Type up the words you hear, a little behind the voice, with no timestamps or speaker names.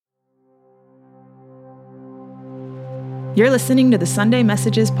You're listening to the Sunday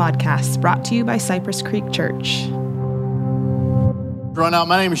Messages podcast brought to you by Cypress Creek Church. Run out.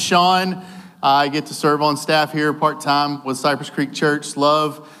 My name is Shawn. I get to serve on staff here part-time with Cypress Creek Church.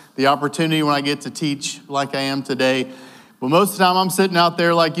 Love the opportunity when I get to teach like I am today. But most of the time I'm sitting out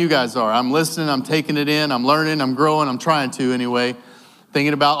there like you guys are. I'm listening, I'm taking it in, I'm learning, I'm growing, I'm trying to anyway.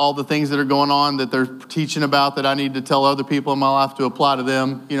 Thinking about all the things that are going on that they're teaching about that I need to tell other people in my life to apply to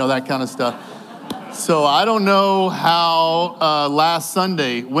them, that kind of stuff. So I don't know how last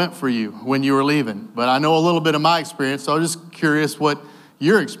Sunday went for you when you were leaving, but I know a little bit of my experience, so I'm just curious what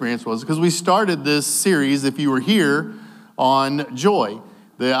your experience was, because we started this series, if you were here, on joy.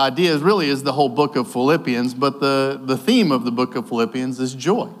 The idea is the whole book of Philippians, but the theme of the book of Philippians is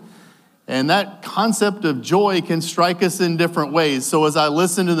joy. And that concept of joy can strike us in different ways. So as I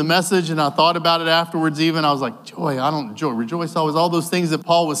listened to the message and I thought about it afterwards even, I was like, rejoice always, all those things that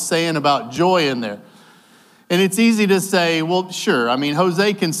Paul was saying about joy in there. And it's easy to say, well, sure. I mean,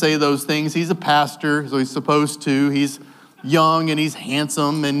 Jose can say those things. He's a pastor, so he's supposed to. He's young and he's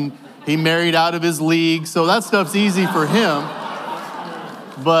handsome and he married out of his league. So that stuff's easy for him.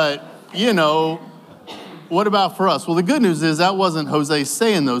 But, what about for us? Well, the good news is that wasn't Jose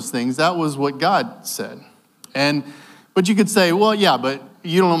saying those things. That was what God said. But you could say, well, yeah, but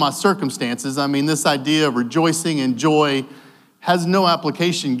you don't know my circumstances. I mean, this idea of rejoicing and joy has no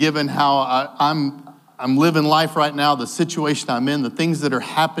application given how I'm living life right now, the situation I'm in, the things that are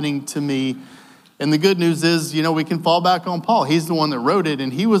happening to me. And the good news is, we can fall back on Paul. He's the one that wrote it,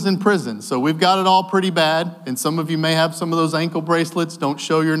 and he was in prison. So we've got it all pretty bad. And some of you may have some of those ankle bracelets. Don't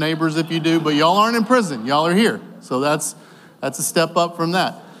show your neighbors if you do, but y'all aren't in prison. Y'all are here. So that's a step up from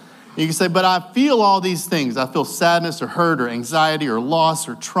that. You can say, but I feel all these things. I feel sadness or hurt or anxiety or loss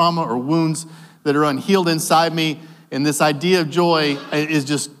or trauma or wounds that are unhealed inside me. And this idea of joy is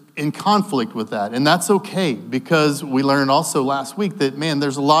just in conflict with that. And that's okay, because we learned also last week that,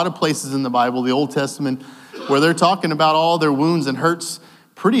 there's a lot of places in the Bible, the Old Testament, where they're talking about all their wounds and hurts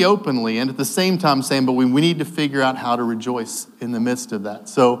pretty openly, and at the same time saying, but we need to figure out how to rejoice in the midst of that.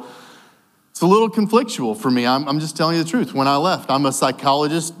 So it's a little conflictual for me. I'm just telling you the truth. When I left, I'm a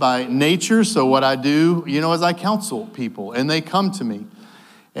psychologist by nature, so what I do, is I counsel people, and they come to me.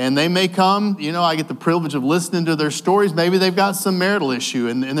 And they may come, I get the privilege of listening to their stories. Maybe they've got some marital issue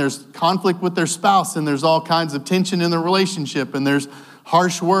and there's conflict with their spouse and there's all kinds of tension in the relationship and there's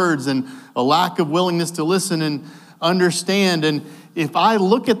harsh words and a lack of willingness to listen and understand. And if I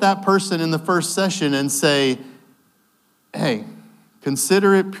look at that person in the first session and say, hey,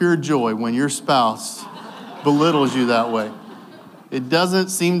 consider it pure joy when your spouse belittles you that way, it doesn't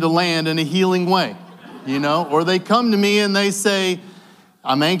seem to land in a healing way, Or they come to me and they say,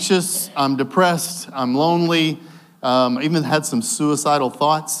 I'm anxious, I'm depressed, I'm lonely, I even had some suicidal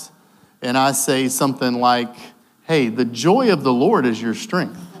thoughts. And I say something like, hey, the joy of the Lord is your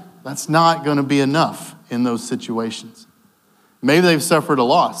strength. That's not going to be enough in those situations. Maybe they've suffered a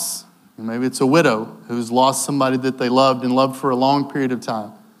loss. Maybe it's a widow who's lost somebody that they loved and loved for a long period of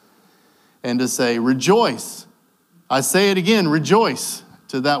time. And to say, rejoice. I say it again, rejoice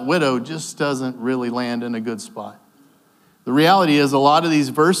to that widow just doesn't really land in a good spot. The reality is a lot of these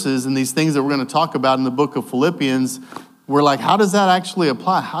verses and these things that we're going to talk about in the book of Philippians, we're like, how does that actually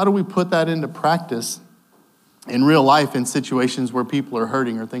apply? How do we put that into practice in real life in situations where people are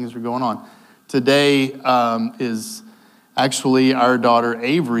hurting or things are going on? Today is actually our daughter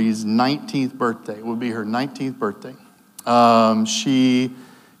Avery's 19th birthday. It would be her 19th birthday.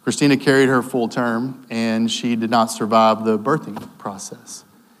 Christina carried her full term and she did not survive the birthing process.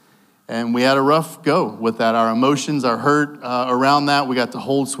 And we had a rough go with that. Our emotions, our hurt around that. We got to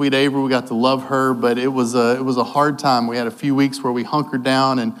hold sweet Avery. We got to love her, but it was a hard time. We had a few weeks where we hunkered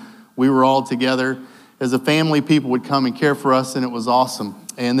down and we were all together. As a family, people would come and care for us, and it was awesome.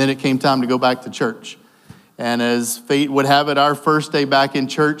 And then it came time to go back to church. And as fate would have it, our first day back in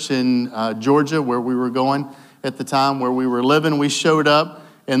church in Georgia, where we were going at the time, where we were living, we showed up,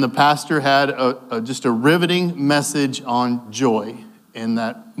 and the pastor had just a riveting message on joy in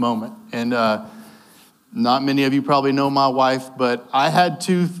that moment. And not many of you probably know my wife, but I had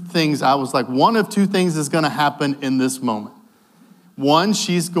two things. I was like, one of two things is going to happen in this moment. One,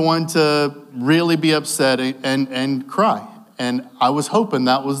 she's going to really be upset and cry. And I was hoping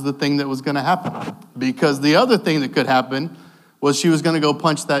that was the thing that was going to happen, because the other thing that could happen was she was going to go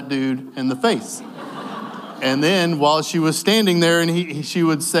punch that dude in the face. And then while she was standing there, and she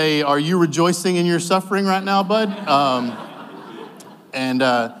would say, "Are you rejoicing in your suffering right now, bud?"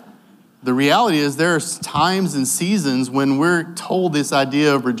 The reality is there are times and seasons when we're told this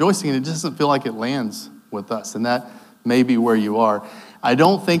idea of rejoicing and it just doesn't feel like it lands with us. And that may be where you are. I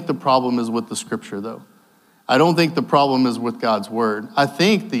don't think the problem is with the scripture, though. I don't think the problem is with God's word. I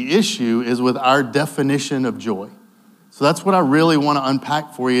think the issue is with our definition of joy. So that's what I really want to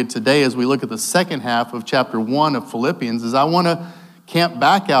unpack for you today as we look at the second half of chapter 1 of Philippians, is I want to camp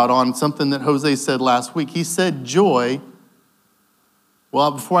back out on something that Jose said last week. He said joy.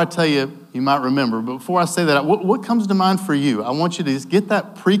 Well, before I tell you, you might remember, but before I say that, what comes to mind for you? I want you to just get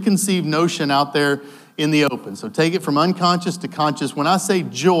that preconceived notion out there in the open. So take it from unconscious to conscious. When I say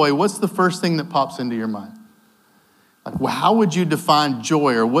joy, what's the first thing that pops into your mind? Like, well, how would you define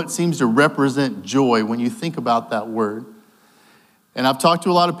joy, or what seems to represent joy when you think about that word? And I've talked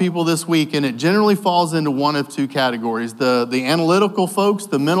to a lot of people this week, and it generally falls into one of two categories. The analytical folks,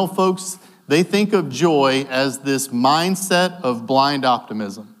 the mental folks, they think of joy as this mindset of blind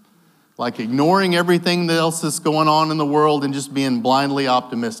optimism, like ignoring everything else that's going on in the world and just being blindly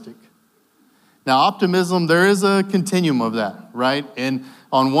optimistic. Now, optimism, there is a continuum of that, right? And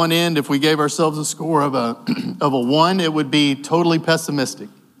on one end, if we gave ourselves a score of a 1, it would be totally pessimistic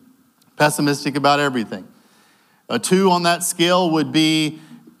about everything. A 2 on that scale would be,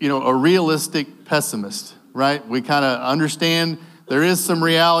 a realistic pessimist, right? We kind of understand there is some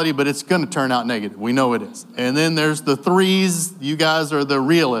reality, but it's going to turn out negative. We know it is. And then there's the 3s. You guys are the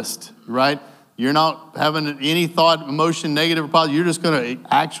realist, right? You're not having any thought, emotion, negative or positive. You're just going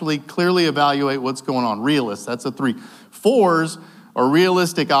to actually clearly evaluate what's going on. Realist, that's a 3. 4s are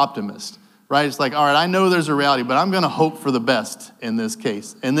realistic optimists, right? It's like, all right, I know there's a reality, but I'm going to hope for the best in this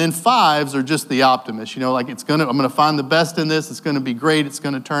case. And then 5s are just the optimists, like I'm going to find the best in this. It's going to be great. It's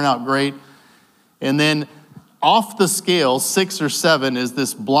going to turn out great. And then off the scale, 6 or 7 is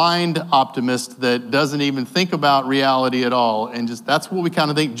this blind optimist that doesn't even think about reality at all. And just that's what we kind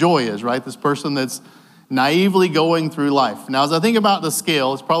of think joy is, right? This person that's naively going through life. Now, as I think about the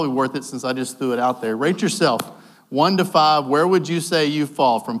scale, it's probably worth it since I just threw it out there. Rate yourself 1 to 5. Where would you say you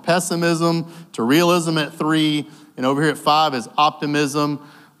fall? From pessimism to realism at 3, and over here at 5 is optimism.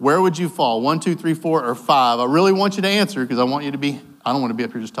 Where would you fall? 1, 2, 3, 4, or 5? I really want you to answer because I don't want to be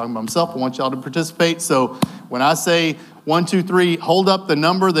up here just talking about myself. I want y'all to participate. So when I say 1, 2, 3, hold up the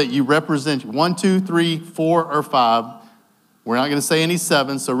number that you represent. 1, 2, 3, 4, or 5. We're not going to say any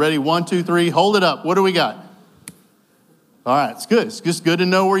 7. So ready? 1, 2, 3. Hold it up. What do we got? All right. It's good. It's just good to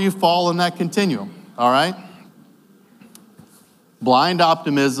know where you fall in that continuum. All right. Blind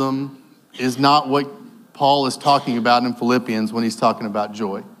optimism is not what Paul is talking about in Philippians when he's talking about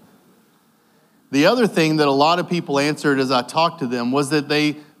joy. The other thing that a lot of people answered as I talked to them was that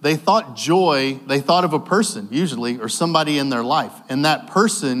they thought joy, they thought of a person usually, or somebody in their life. And that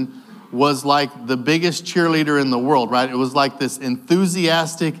person was like the biggest cheerleader in the world, right? It was like this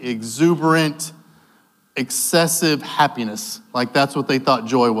enthusiastic, exuberant, excessive happiness. Like that's what they thought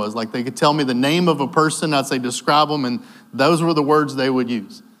joy was. Like they could tell me the name of a person, I'd say describe them, and those were the words they would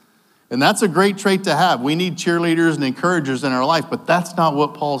use. And that's a great trait to have. We need cheerleaders and encouragers in our life, but that's not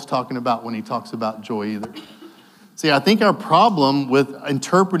what Paul's talking about when he talks about joy either. See, I think our problem with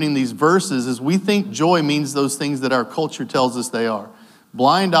interpreting these verses is we think joy means those things that our culture tells us they are.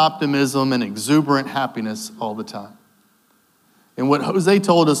 Blind optimism and exuberant happiness all the time. And what Jose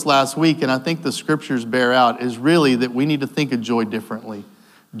told us last week, and I think the scriptures bear out, is really that we need to think of joy differently.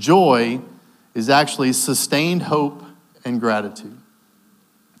 Joy is actually sustained hope and gratitude.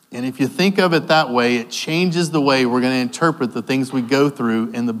 And if you think of it that way, it changes the way we're going to interpret the things we go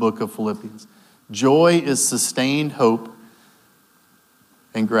through in the book of Philippians. Joy is sustained hope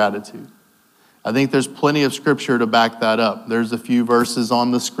and gratitude. I think there's plenty of scripture to back that up. There's a few verses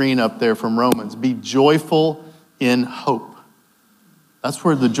on the screen up there from Romans. Be joyful in hope. That's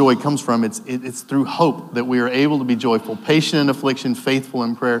where the joy comes from. It's through hope that we are able to be joyful, patient in affliction, faithful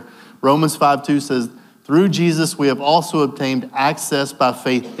in prayer. Romans 5:2 says, through Jesus, we have also obtained access by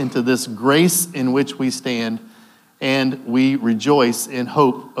faith into this grace in which we stand, and we rejoice in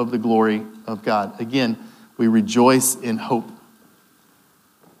hope of the glory of God. Again, we rejoice in hope.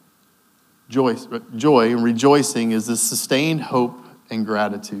 Joy and rejoicing is this sustained hope and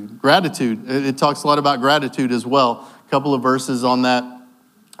gratitude. Gratitude, it talks a lot about gratitude as well. A couple of verses on that,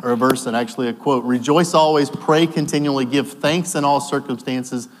 or a verse and actually a quote. Rejoice always, pray continually, give thanks in all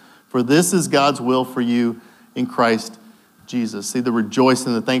circumstances, for this is God's will for you in Christ Jesus. See the rejoice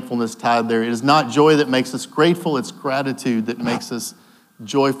and the thankfulness tied there. It is not joy that makes us grateful. It's gratitude that makes us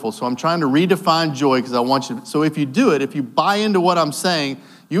joyful. So I'm trying to redefine joy because I want you to. So if you do it, if you buy into what I'm saying,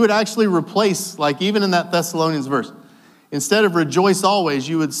 you would actually replace, like even in that Thessalonians verse, instead of rejoice always,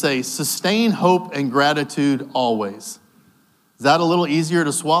 you would say sustain hope and gratitude always. Is that a little easier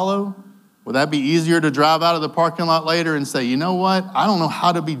to swallow? Would that be easier to drive out of the parking lot later and say, you know what? I don't know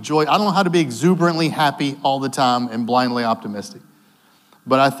how to be exuberantly happy all the time and blindly optimistic.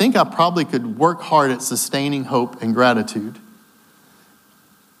 but I think I probably could work hard at sustaining hope and gratitude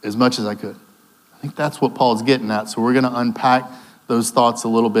as much as I could. I think that's what Paul's getting at. So we're going to unpack those thoughts a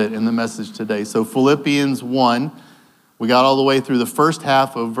little bit in the message today. So Philippians 1, we got all the way through the first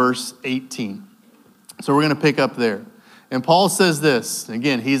half of verse 18. So we're going to pick up there. And Paul says this.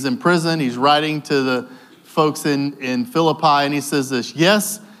 Again, he's in prison. He's writing to the folks in Philippi, and he says this,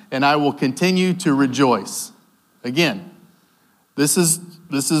 yes, and I will continue to rejoice. Again, this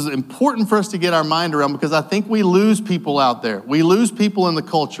is important for us to get our mind around, because I think we lose people out there. We lose people in the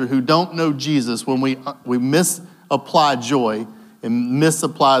culture who don't know Jesus when we misapply joy and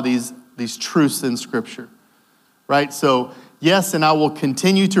misapply these truths in Scripture, right? So, yes, and I will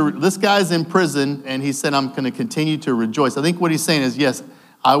continue to, this guy's in prison, and he said, I'm going to continue to rejoice. I think what he's saying is, yes,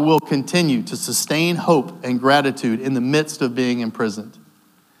 I will continue to sustain hope and gratitude in the midst of being imprisoned.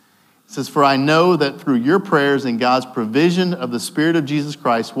 It says, for I know that through your prayers and God's provision of the Spirit of Jesus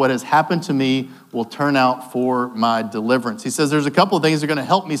Christ, what has happened to me will turn out for my deliverance. He says there's a couple of things that are going to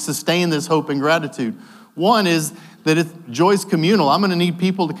help me sustain this hope and gratitude. One is that if joy's communal, I'm going to need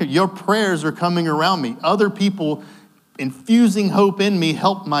people your prayers are coming around me. Other people infusing hope in me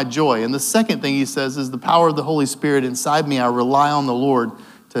help my joy. And the second thing he says is the power of the Holy Spirit inside me. I rely on the Lord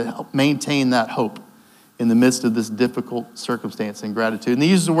to help maintain that hope in the midst of this difficult circumstance and gratitude. And he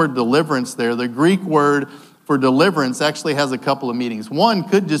uses the word deliverance there. The Greek word for deliverance actually has a couple of meanings. One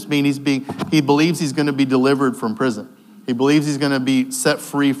could just mean he believes he's going to be delivered from prison. He believes he's going to be set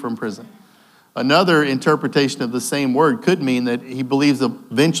free from prison. Another interpretation of the same word could mean that he believes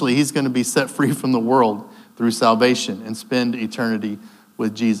eventually he's going to be set free from the world through salvation and spend eternity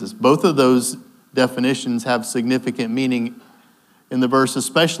with Jesus. Both of those definitions have significant meaning in the verse,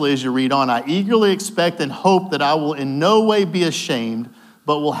 especially as you read on. I eagerly expect and hope that I will in no way be ashamed,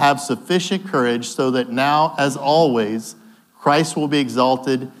 but will have sufficient courage so that now, as always, Christ will be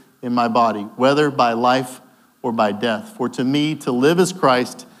exalted in my body, whether by life or by death. For to me, to live is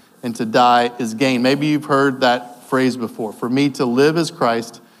Christ and to die is gain. Maybe you've heard that phrase before. For me, to live is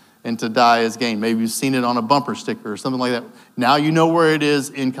Christ and to die is gain. Maybe you've seen it on a bumper sticker or something like that. Now you know where it is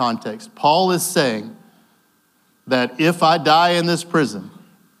in context. Paul is saying that if I die in this prison,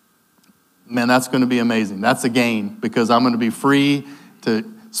 man, that's going to be amazing. That's a gain, because I'm going to be free to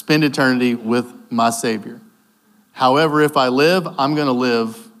spend eternity with my Savior. However, if I live, I'm going to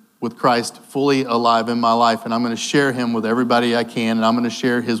live with Christ fully alive in my life, and I'm going to share him with everybody I can, and I'm going to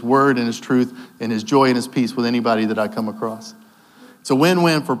share his word and his truth and his joy and his peace with anybody that I come across. It's a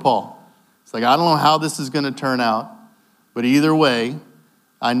win-win for Paul. It's like, I don't know how this is going to turn out, but either way,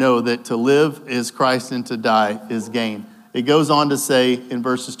 I know that to live is Christ and to die is gain. It goes on to say in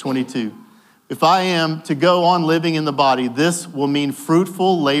verses 22, if I am to go on living in the body, this will mean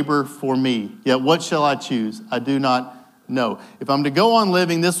fruitful labor for me. Yet what shall I choose? I do not know. If I'm to go on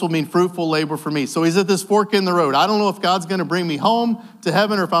living, this will mean fruitful labor for me. So he's at this fork in the road. I don't know if God's going to bring me home to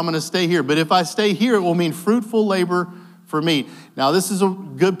heaven or if I'm going to stay here. But if I stay here, it will mean fruitful labor for me. Now, this is a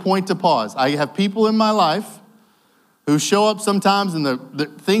good point to pause. I have people in my life who show up sometimes and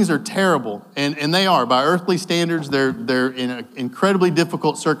the things are terrible, and they are. By earthly standards, they're in an incredibly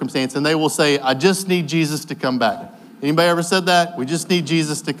difficult circumstance, and they will say, I just need Jesus to come back. Anybody ever said that? We just need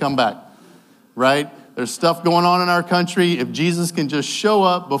Jesus to come back, right? There's stuff going on in our country. If Jesus can just show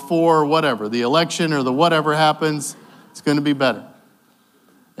up before whatever, the election or the whatever happens, it's going to be better.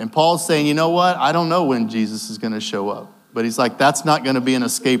 And Paul's saying, you know what? I don't know when Jesus is going to show up. But he's like, that's not going to be an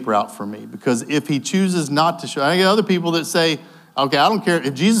escape route for me. Because if he chooses not to show, I get other people that say, okay, I don't care.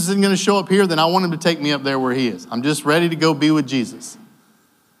 If Jesus isn't going to show up here, then I want him to take me up there where he is. I'm just ready to go be with Jesus.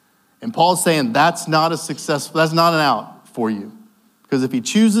 And Paul's saying that's not an out for you. Because if he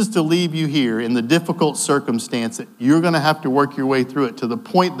chooses to leave you here in the difficult circumstance, you're going to have to work your way through it to the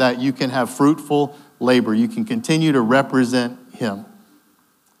point that you can have fruitful labor. You can continue to represent him.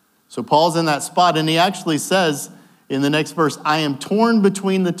 So Paul's in that spot, and he actually says in the next verse, I am torn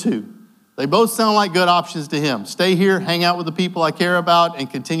between the two. They both sound like good options to him. Stay here, hang out with the people I care about,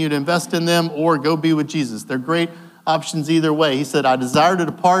 and continue to invest in them, or go be with Jesus. They're great options either way. He said, I desire to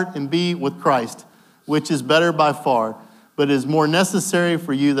depart and be with Christ, which is better by far, but it is more necessary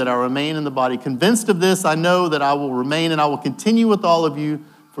for you that I remain in the body. Convinced of this, I know that I will remain and I will continue with all of you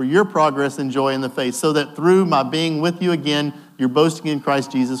for your progress and joy in the faith, so that through my being with you again, your boasting in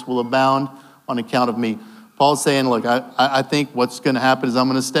Christ Jesus will abound on account of me. Paul's saying, look, I think what's going to happen is I'm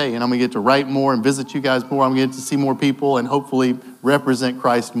going to stay, and I'm going to get to write more and visit you guys more. I'm going to get to see more people and hopefully represent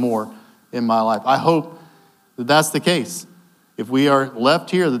Christ more in my life. I hope that that's the case. If we are left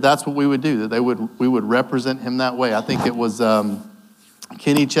here, that's what we would do, that we would represent him that way. I think it was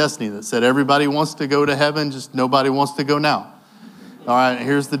Kenny Chesney that said, everybody wants to go to heaven, just nobody wants to go now. All right,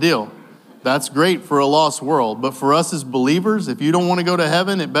 here's the deal. That's great for a lost world, but for us as believers, if you don't want to go to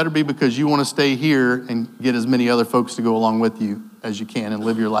heaven, it better be because you want to stay here and get as many other folks to go along with you as you can and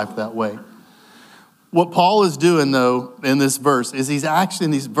live your life that way. What Paul is doing, though, in this verse is he's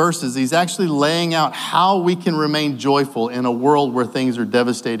actually laying out how we can remain joyful in a world where things are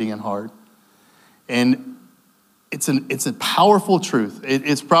devastating and hard. And it's a powerful truth.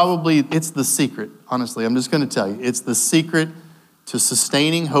 It's the secret, honestly. I'm just going to tell you. It's the secret to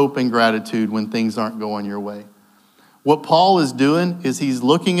sustaining hope and gratitude when things aren't going your way. What Paul is doing is he's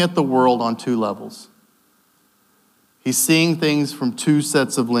looking at the world on two levels. He's seeing things from two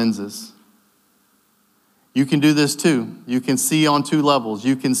sets of lenses. You can do this too. You can see on two levels.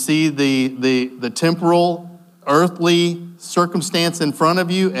 You can see the temporal, earthly circumstance in front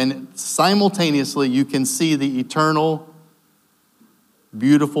of you, and simultaneously you can see the eternal,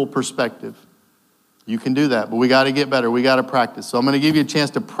 beautiful perspective. You can do that, but we got to get better. We got to practice. So I'm going to give you a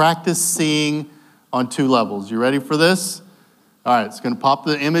chance to practice seeing on two levels. You ready for this? All right, it's going to pop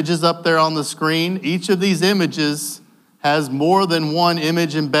the images up there on the screen. Each of these images has more than one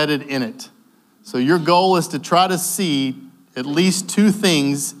image embedded in it. So your goal is to try to see at least two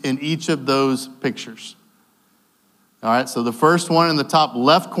things in each of those pictures. All right, so the first one in the top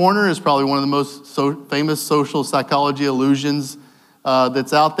left corner is probably one of the most famous social psychology illusions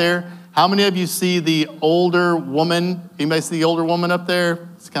that's out there. How many of you see the older woman? Anybody see the older woman up there?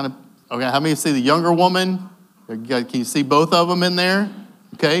 It's kind of, okay, how many see the younger woman? Can you see both of them in there?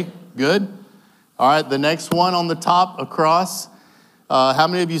 Okay, good. All right, the next one on the top across. How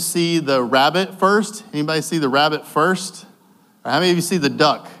many of you see the rabbit first? Anybody see the rabbit first? Or how many of you see the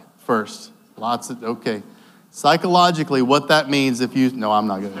duck first? Okay. Psychologically, what that means no, I'm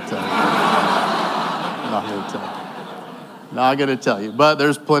not going to tell you. I'm not going to tell you. Not going to tell you, but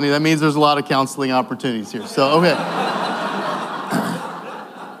there's plenty. That means there's a lot of counseling opportunities here. So, okay.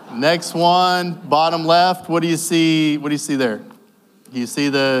 Next one, bottom left. What do you see? What do you see there?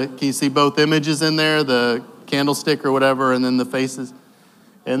 Can you see both images in there, the candlestick or whatever, and then the faces?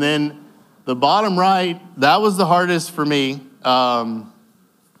 And then the bottom right, that was the hardest for me. I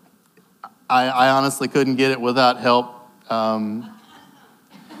honestly couldn't get it without help.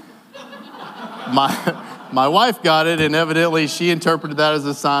 My wife got it, and evidently she interpreted that as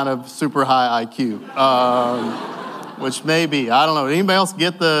a sign of super high IQ, which may be. I don't know. Did anybody else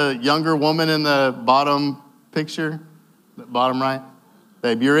get the younger woman in the bottom picture? The bottom right?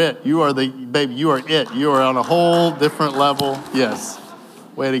 Babe, you're it. You are it. You are on a whole different level. Yes.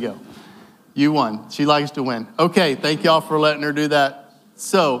 Way to go. You won. She likes to win. Okay, thank y'all for letting her do that.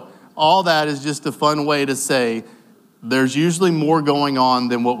 So, all that is just a fun way to say there's usually more going on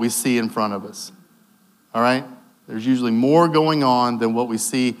than what we see in front of us. All right? There's usually more going on than what we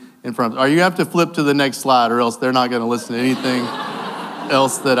see in front of us. Or you have to flip to the next slide, or else they're not going to listen to anything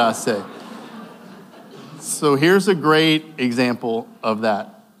else that I say. So here's a great example of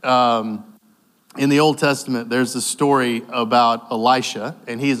that. In the Old Testament, there's a story about Elisha,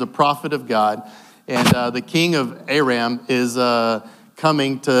 and he's a prophet of God. And the king of Aram is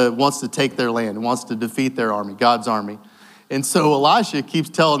wants to take their land, wants to defeat their army, God's army. And so Elisha keeps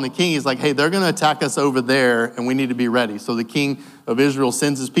telling the king, he's like, hey, they're going to attack us over there, and we need to be ready. So the king of Israel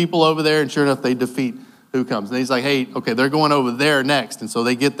sends his people over there, and sure enough, they defeat who comes. And he's like, hey, okay, they're going over there next. And so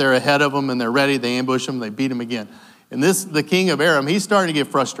they get there ahead of them, and they're ready. They ambush them. They beat them again. And the king of Aram, he's starting to get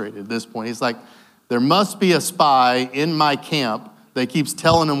frustrated at this point. He's like, there must be a spy in my camp that keeps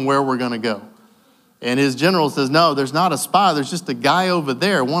telling them where we're going to go. And his general says, no, there's not a spy. There's just a guy over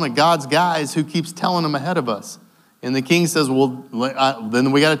there, one of God's guys who keeps telling them ahead of us. And the king says, well,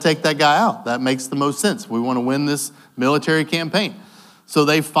 then we got to take that guy out. That makes the most sense. We want to win this military campaign. So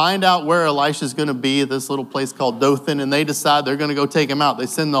they find out where Elisha's going to be at this little place called Dothan, and they decide they're going to go take him out. They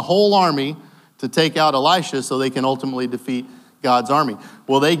send the whole army to take out Elisha so they can ultimately defeat God's army.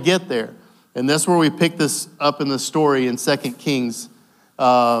 Well, they get there, and that's where we pick this up in the story in 2 Kings.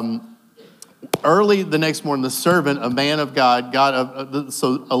 Early the next morning, the servant, a man of God,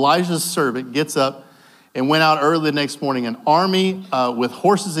 so Elijah's servant gets up and went out early the next morning. An army with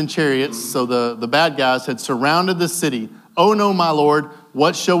horses and chariots, so the bad guys, had surrounded the city. Oh no, my Lord,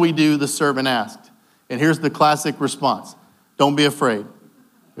 what shall we do? The servant asked. And here's the classic response. Don't be afraid.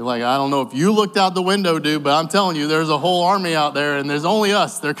 You're like, I don't know if you looked out the window, dude, but I'm telling you, there's a whole army out there, and there's only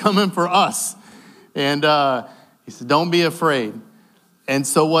us. They're coming for us. And he said, don't be afraid. And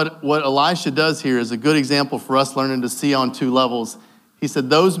so what Elisha does here is a good example for us learning to see on two levels. He said,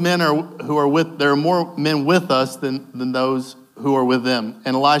 those men there are more men with us than those who are with them.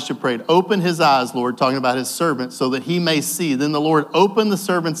 And Elisha prayed, open his eyes, Lord, talking about his servant, so that he may see. Then the Lord opened the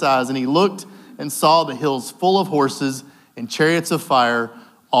servant's eyes, and he looked and saw the hills full of horses and chariots of fire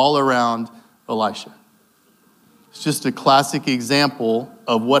all around Elisha. It's just a classic example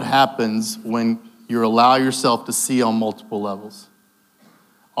of what happens when you allow yourself to see on multiple levels.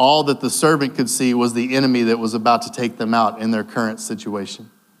 All that the servant could see was the enemy that was about to take them out in their current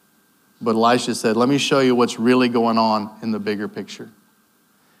situation. But Elisha said, let me show you what's really going on in the bigger picture.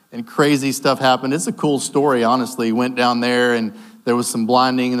 And crazy stuff happened. It's a cool story, honestly. He went down there and there was some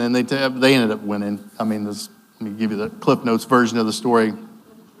blinding, and then they ended up winning. I mean, let me give you the Cliff Notes version of the story.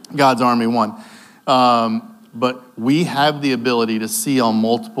 God's army won. But we have the ability to see on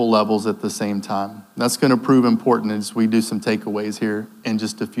multiple levels at the same time. That's going to prove important as we do some takeaways here in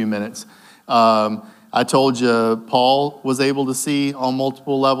just a few minutes. I told you Paul was able to see on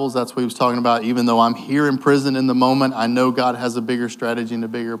multiple levels. That's what he was talking about. Even though I'm here in prison in the moment, I know God has a bigger strategy and a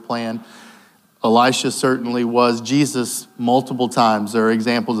bigger plan. Elisha certainly was. Jesus, multiple times, there are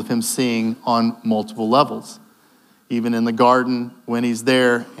examples of him seeing on multiple levels. Even in the garden, when he's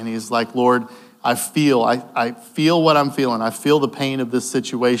there and he's like, Lord, I feel what I'm feeling. I feel the pain of this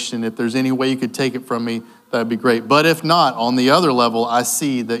situation. If there's any way you could take it from me, that'd be great. But if not, on the other level, I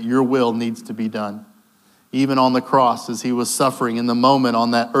see that your will needs to be done. Even on the cross, as he was suffering in the moment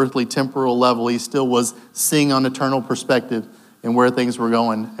on that earthly temporal level, he still was seeing on eternal perspective and where things were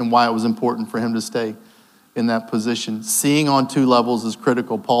going and why it was important for him to stay in that position. Seeing on two levels is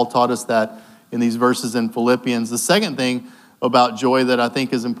critical. Paul taught us that in these verses in Philippians. The second thing about joy that I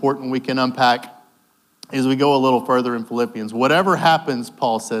think is important we can unpack is we go a little further in Philippians. Whatever happens,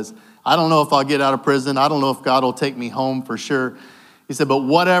 Paul says, I don't know if I'll get out of prison. I don't know if God will take me home for sure. He said, but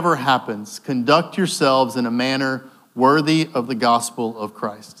whatever happens, conduct yourselves in a manner worthy of the gospel of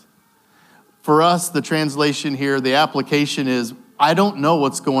Christ. For us, the translation here, the application is, I don't know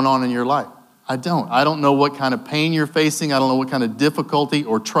what's going on in your life. I don't know what kind of pain you're facing. I don't know what kind of difficulty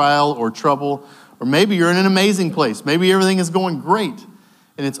or trial or trouble. Or maybe you're in an amazing place. Maybe everything is going great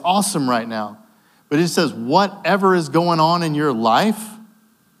and it's awesome right now. But it says, whatever is going on in your life,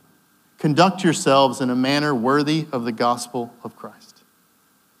 conduct yourselves in a manner worthy of the gospel of Christ.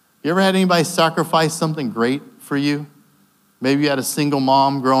 You ever had anybody sacrifice something great for you? Maybe you had a single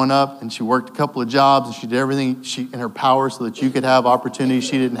mom growing up and she worked a couple of jobs and she did everything in her power so that you could have opportunities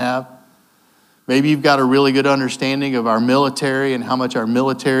she didn't have. Maybe you've got a really good understanding of our military and how much our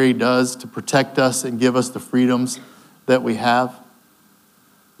military does to protect us and give us the freedoms that we have.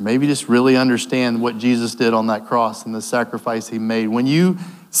 Maybe just really understand what Jesus did on that cross and the sacrifice he made. When you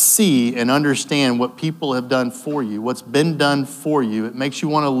see and understand what people have done for you, what's been done for you, it makes you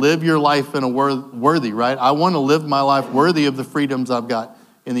want to live your life in a worthy, right? I want to live my life worthy of the freedoms I've got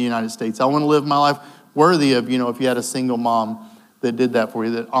in the United States. I want to live my life worthy of, if you had a single mom that did that for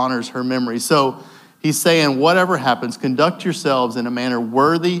you, that honors her memory. So he's saying, whatever happens, conduct yourselves in a manner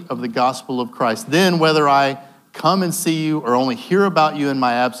worthy of the gospel of Christ. Then whether I come and see you or only hear about you in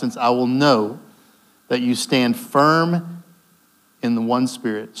my absence, I will know that you stand firm in the one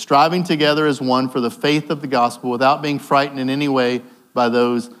Spirit, striving together as one for the faith of the gospel without being frightened in any way by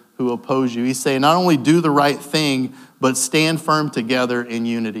those who oppose you. He's saying not only do the right thing, but stand firm together in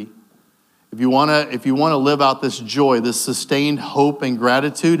unity. If you want to live out this joy, this sustained hope and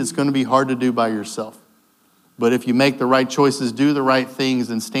gratitude, it's going to be hard to do by yourself. But if you make the right choices, do the right things,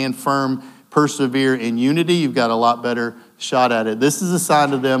 and stand firm, persevere in unity, you've got a lot better shot at it. This is a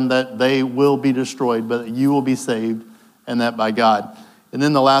sign to them that they will be destroyed, but you will be saved, and that by God. And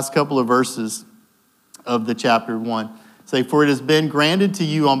then the last couple of verses of the chapter 1 say, for it has been granted to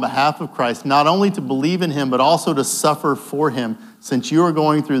you on behalf of Christ, not only to believe in him, but also to suffer for him, since you are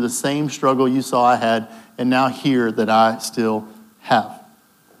going through the same struggle you saw I had, and now hear that I still have.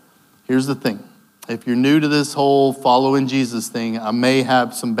 Here's the thing. If you're new to this whole following Jesus thing, I may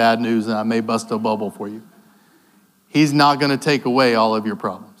have some bad news and I may bust a bubble for you. He's not going to take away all of your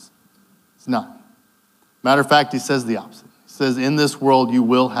problems. It's not. Matter of fact, he says the opposite. He says, in this world, you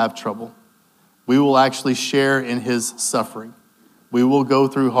will have trouble. We will actually share in his suffering. We will go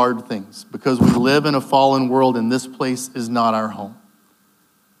through hard things because we live in a fallen world and this place is not our home.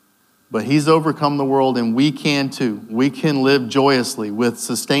 But he's overcome the world and we can too. We can live joyously with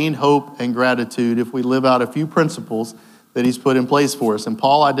sustained hope and gratitude if we live out a few principles that he's put in place for us. And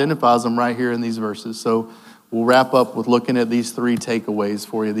Paul identifies them right here in these verses. So we'll wrap up with looking at these three takeaways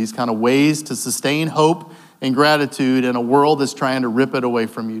for you. These kind of ways to sustain hope and gratitude in a world that's trying to rip it away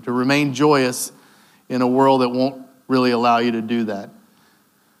from you. To remain joyous in a world that won't really allow you to do that.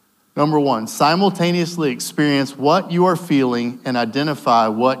 Number one, simultaneously experience what you are feeling and identify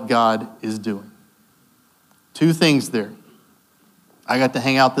what God is doing. Two things there. I got to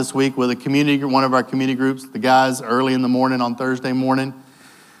hang out this week with one of our community groups, the guys early in the morning on Thursday morning.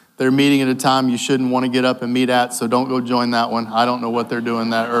 They're meeting at a time you shouldn't want to get up and meet at, so don't go join that one. I don't know what they're doing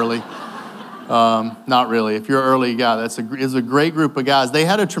that early. Not really. If you're an early guy, it's a great group of guys. They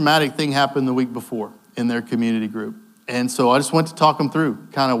had a traumatic thing happen the week before in their community group. And so I just went to talk them through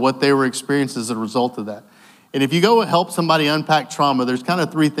kind of what they were experiencing as a result of that. And if you go help somebody unpack trauma, there's kind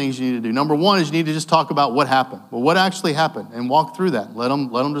of 3 things you need to do. Number 1 is you need to just talk about what happened. Well, what actually happened? And walk through that. Let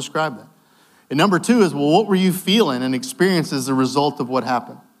them describe that. And number 2 is, well, what were you feeling and experiencing as a result of what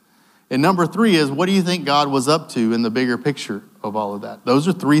happened? And number 3 is, what do you think God was up to in the bigger picture of all of that? Those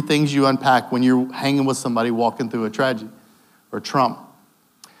are 3 things you unpack when you're hanging with somebody walking through a tragedy or trauma.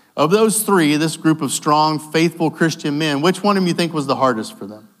 Of those 3, this group of strong, faithful Christian men, which one of you think was the hardest for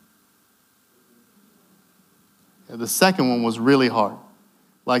them? The second one was really hard.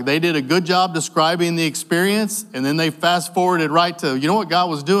 Like they did a good job describing the experience, and then they fast forwarded right to, you know what God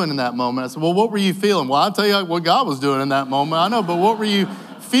was doing in that moment? I said, well, what were you feeling? Well, I'll tell you what God was doing in that moment. I know, but what were you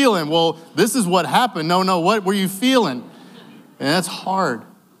feeling? Well, this is what happened. No, what were you feeling? And that's hard.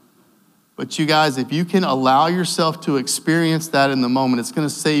 But you guys, if you can allow yourself to experience that in the moment, it's going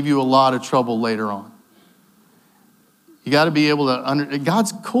to save you a lot of trouble later on. You got to be able to,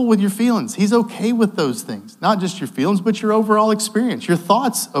 God's cool with your feelings. He's okay with those things. Not just your feelings, but your overall experience. Your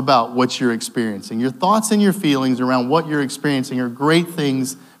thoughts about what you're experiencing. Your thoughts and your feelings around what you're experiencing are great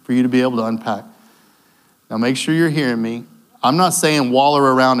things for you to be able to unpack. Now make sure you're hearing me. I'm not saying waller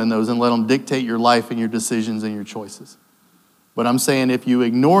around in those and let them dictate your life and your decisions and your choices. But I'm saying if you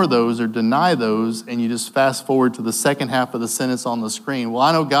ignore those or deny those and you just fast forward to the second half of the sentence on the screen, well,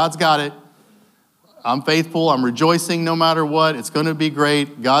 I know God's got it. I'm faithful. I'm rejoicing no matter what. It's going to be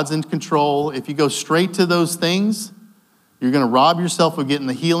great. God's in control. If you go straight to those things, you're going to rob yourself of getting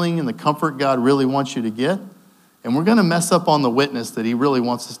the healing and the comfort God really wants you to get. And we're going to mess up on the witness that he really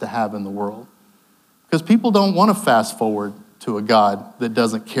wants us to have in the world. Because people don't want to fast forward to a God that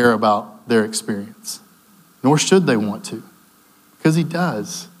doesn't care about their experience. Nor should they want to. Because he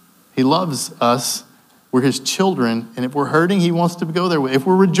does. He loves us. We're his children, and if we're hurting, he wants to go there. If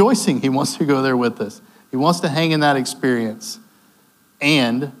we're rejoicing, he wants to go there with us. He wants to hang in that experience,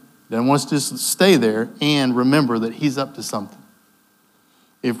 and then wants to stay there and remember that he's up to something.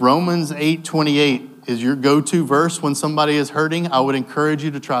 If Romans 8:28 is your go-to verse when somebody is hurting, I would encourage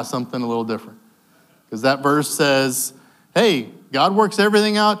you to try something a little different. Because that verse says, hey, God works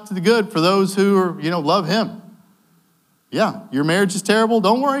everything out to the good for those who are, love him. Yeah, your marriage is terrible.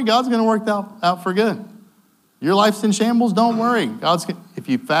 Don't worry, God's going to work out for good. Your life's in shambles, don't worry. If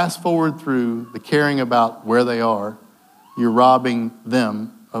you fast forward through the caring about where they are, you're robbing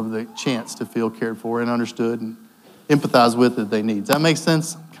them of the chance to feel cared for and understood and empathize with that they need. Does that make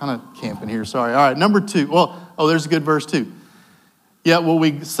sense? I'm kind of camping here, sorry. All right, number 2. There's a good verse too. Yet what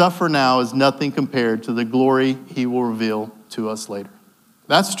we suffer now is nothing compared to the glory he will reveal to us later.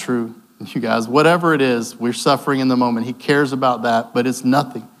 That's true, you guys. Whatever it is, we're suffering in the moment. He cares about that, but it's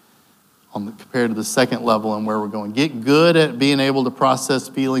nothing compared to the second level and where we're going. Get good at being able to process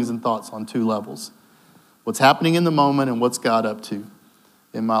feelings and thoughts on 2 levels. What's happening in the moment and what's God up to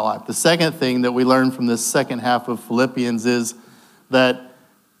in my life. The second thing that we learn from this second half of Philippians is that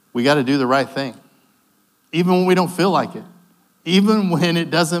we got to do the right thing. Even when we don't feel like it. Even when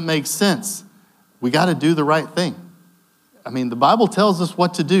it doesn't make sense. We got to do the right thing. The Bible tells us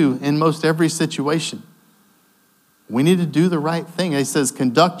what to do in most every situation. We need to do the right thing. It says,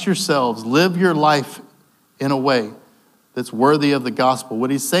 conduct yourselves, live your life in a way that's worthy of the gospel.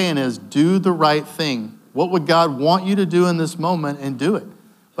 What he's saying is, do the right thing. What would God want you to do in this moment, and do it?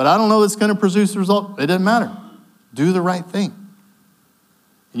 But I don't know it's going to produce a result. It doesn't matter. Do the right thing.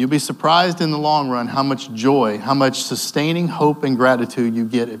 And you'll be surprised in the long run how much joy, how much sustaining hope and gratitude you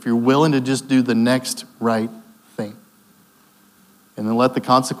get if you're willing to just do the next right thing. And then let the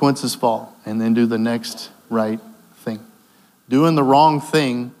consequences fall, and then do the next right thing. Doing the wrong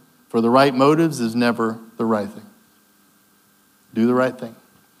thing for the right motives is never the right thing. Do the right thing.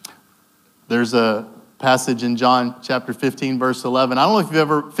 There's a passage in John chapter 15, verse 11. I don't know if you've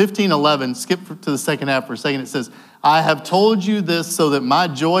ever, 15:11, skip to the second half for a second. It says, I have told you this so that my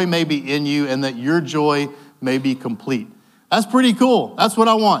joy may be in you and that your joy may be complete. That's pretty cool. That's what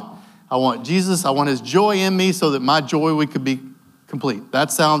I want. I want Jesus. I want his joy in me so that my joy could be complete.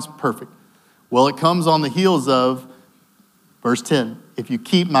 That sounds perfect. Well, it comes on the heels of verse 10. If you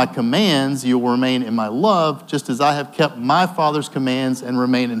keep my commands, you will remain in my love, just as I have kept my Father's commands and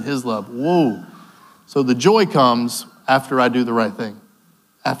remain in his love. Whoa. So the joy comes after I do the right thing,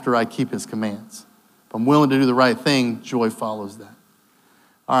 after I keep his commands. If I'm willing to do the right thing, joy follows that.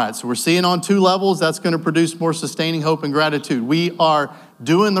 All right, so we're seeing on 2 levels. That's going to produce more sustaining hope and gratitude. We are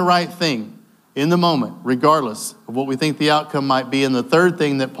doing the right thing. in the moment, regardless of what we think the outcome might be. And the third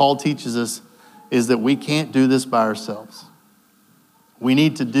thing that Paul teaches us is that we can't do this by ourselves. We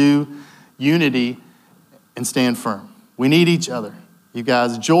need to do unity and stand firm. We need each other. You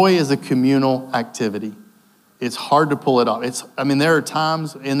guys, joy is a communal activity. It's hard to pull it off. There are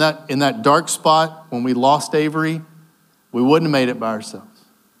times in that dark spot when we lost Avery, we wouldn't have made it by ourselves.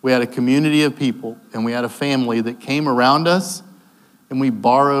 We had a community of people and we had a family that came around us and we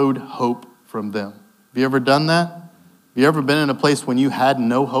borrowed hope from them. Have you ever done that? Have you ever been in a place when you had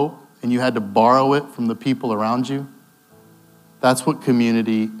no hope and you had to borrow it from the people around you? That's what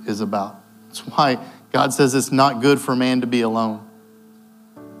community is about. That's why God says it's not good for man to be alone.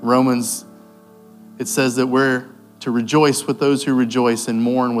 Romans, it says that we're to rejoice with those who rejoice and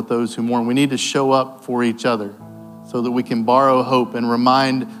mourn with those who mourn. We need to show up for each other so that we can borrow hope and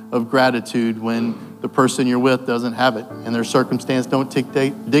remind of gratitude when the person you're with doesn't have it and their circumstance don't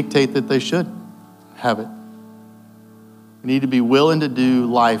dictate that they should have it. We need to be willing to do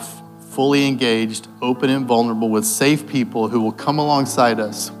life fully engaged, open and vulnerable with safe people who will come alongside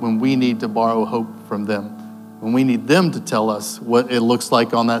us when we need to borrow hope from them, when we need them to tell us what it looks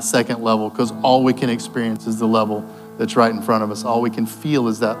like on that second level, because all we can experience is the level that's right in front of us. All we can feel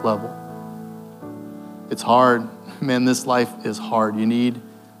is that level. It's hard. Man, this life is hard. You need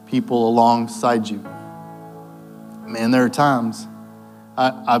people alongside you. Man, there are times.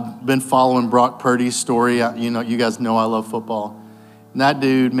 I've been following Brock Purdy's story. You guys know I love football. And that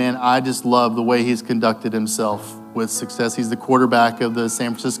dude, man, I just love the way he's conducted himself with success. He's the quarterback of the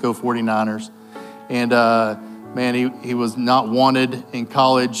San Francisco 49ers. And man, he was not wanted in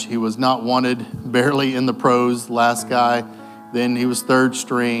college. He was not wanted barely in the pros, last guy. Then he was third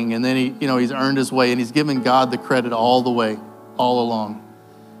string. And then he's earned his way and he's given God the credit all the way, all along.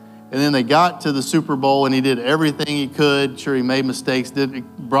 And then they got to the Super Bowl and he did everything he could. Sure, he made mistakes.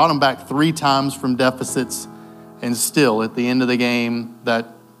 Brought them back 3 times from deficits. And still, at the end of the game, that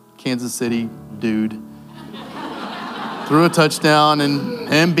Kansas City dude threw a touchdown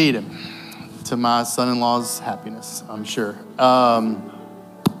and beat him, to my son-in-law's happiness, I'm sure. I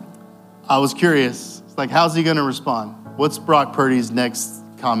was curious. It's like, how's he going to respond? What's Brock Purdy's next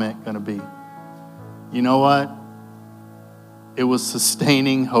comment going to be? You know what? It was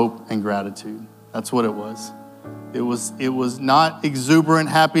sustaining hope and gratitude. That's what it was. It was not exuberant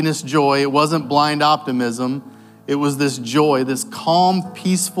happiness, joy. It wasn't blind optimism. It was this joy, this calm,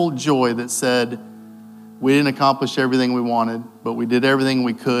 peaceful joy that said, we didn't accomplish everything we wanted, but we did everything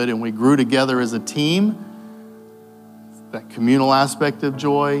we could, and we grew together as a team. That communal aspect of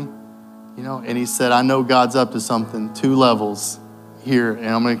joy, and he said, I know God's up to something, 2 levels here, and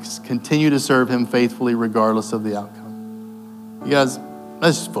I'm going to continue to serve him faithfully regardless of the outcome. You guys,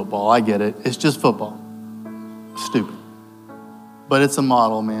 that's just football. I get it. It's just football. Stupid. But it's a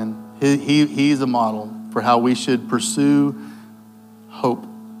model, man. He's a model for how we should pursue hope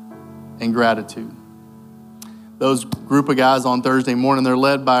and gratitude. Those group of guys on Thursday morning, they're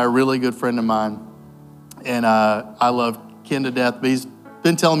led by a really good friend of mine. And I love Ken to death, but he's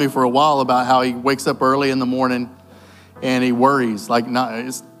been telling me for a while about how he wakes up early in the morning and he worries.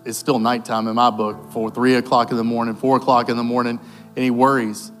 It's still nighttime in my book, 3 o'clock in the morning, 4 o'clock in the morning, and he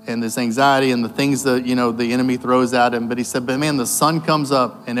worries. And this anxiety and the things that, the enemy throws at him. But he said, but man, the sun comes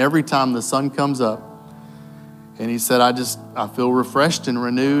up, and every time the sun comes up, and he said, I feel refreshed and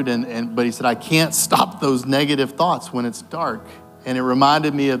renewed. But he said, I can't stop those negative thoughts when it's dark. And it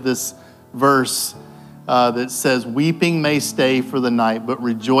reminded me of this verse that says, weeping may stay for the night, but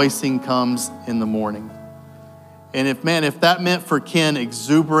rejoicing comes in the morning. And if that meant for Ken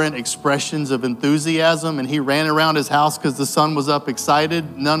exuberant expressions of enthusiasm and he ran around his house because the sun was up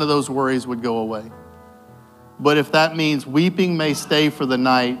excited, none of those worries would go away. But if that means weeping may stay for the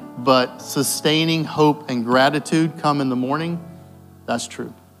night, but sustaining hope and gratitude come in the morning, that's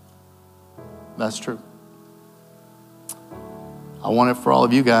true. That's true. I want it for all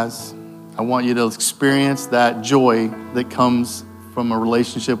of you guys. I want you to experience that joy that comes from a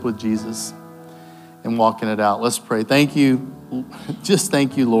relationship with Jesus and walking it out. Let's pray. Thank you. Just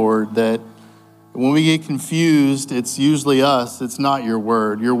thank you, Lord, that when we get confused, it's usually us. It's not your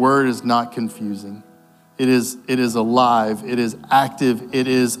word. Your word is not confusing. It is alive, it is active, it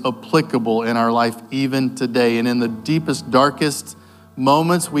is applicable in our life even today. And in the deepest, darkest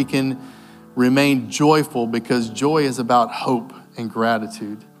moments, we can remain joyful because joy is about hope and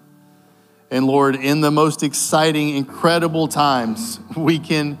gratitude. And Lord, in the most exciting, incredible times, we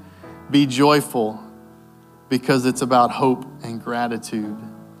can be joyful because it's about hope and gratitude.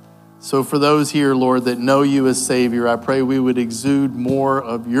 So for those here, Lord, that know you as Savior, I pray we would exude more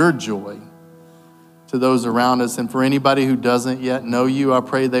of your joy to those around us. And for anybody who doesn't yet know you, I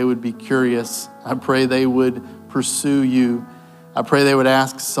pray they would be curious. I pray they would pursue you. I pray they would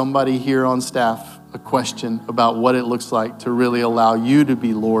ask somebody here on staff a question about what it looks like to really allow you to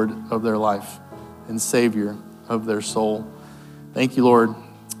be Lord of their life and Savior of their soul. Thank you, Lord,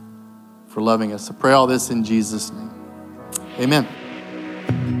 for loving us. I pray all this in Jesus' name. Amen.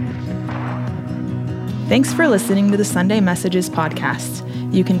 Thanks for listening to the Sunday Messages podcast.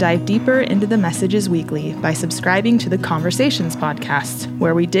 You can dive deeper into the messages weekly by subscribing to the Conversations podcast,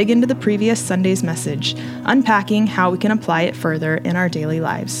 where we dig into the previous Sunday's message, unpacking how we can apply it further in our daily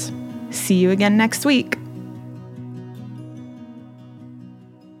lives. See you again next week.